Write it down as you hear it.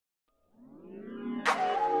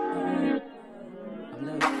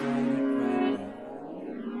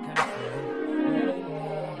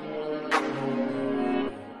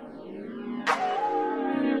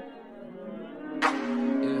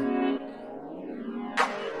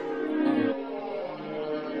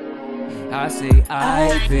I say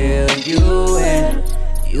I feel you and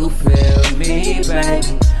you feel me, baby.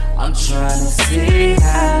 I'm tryna see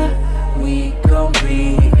how we gon'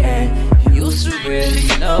 be, and you should really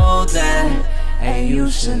know that, and you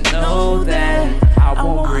should know that I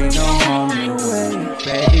won't bring no harm your way.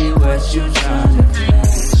 Baby, what you tryna do?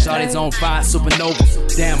 Shawty's on fire,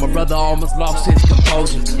 supernova. Damn, my brother almost lost his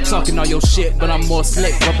composure. Sucking all your shit, but I'm more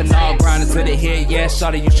slick. Rubbing all grinding to the head. Yeah,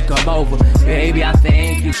 shawty, you should come over. Baby, I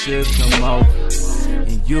think you should come over,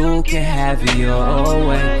 and you can have it your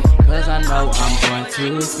way. Cause I know I'm going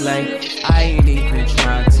to slay. I ain't even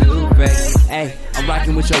trying to fake. Hey, I'm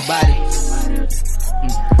rocking with your body.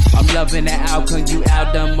 I'm loving that outcome. You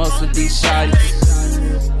outdone most of these shawties.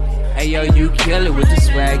 Hey yo, you kill it with the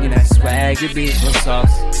swag, and that swag, it be for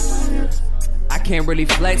sauce. I can't really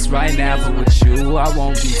flex right now, but with you, I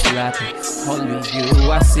won't be slapping. Only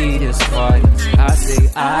you, I see this party. I say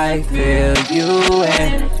I feel you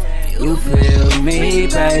and you feel me,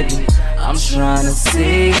 baby. I'm tryna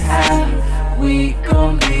see how we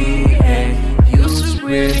gon' be, and you should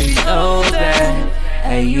really know that,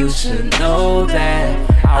 and you should know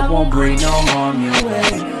that I won't bring no harm your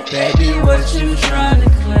way. Baby, what you tryna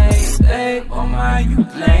claim, babe? Oh my, you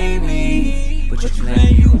claim me, but you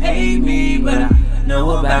claim you hate me, but I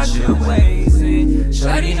know about your ways, and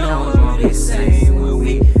shawty know it won't be the same when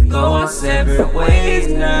we go our separate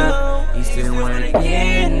ways now. You still wanna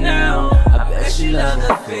get now, I bet you love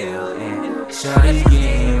the feeling, shawty's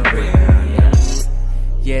getting real.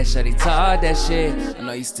 Yeah, shawty talk that shit. I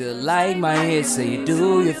know you still like my hit, say you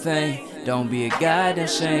do your thing. Don't be a goddamn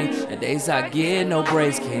shame. The days I get no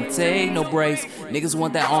breaks, can't take no breaks. Niggas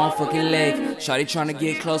want that arm fucking leg. Shawty tryna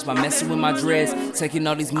get close by messing with my dreads. Taking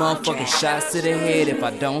all these motherfucking shots to the head. If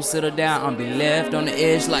I don't settle down, I'll be left on the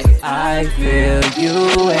edge like I feel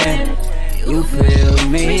you and you feel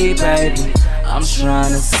me, baby. I'm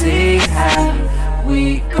tryna see how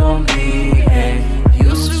we gon' be, and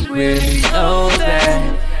you should really know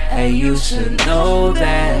that, and you should know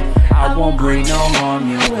that I won't bring no harm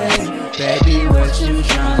your way. Baby, what you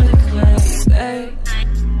tryna claim, babe?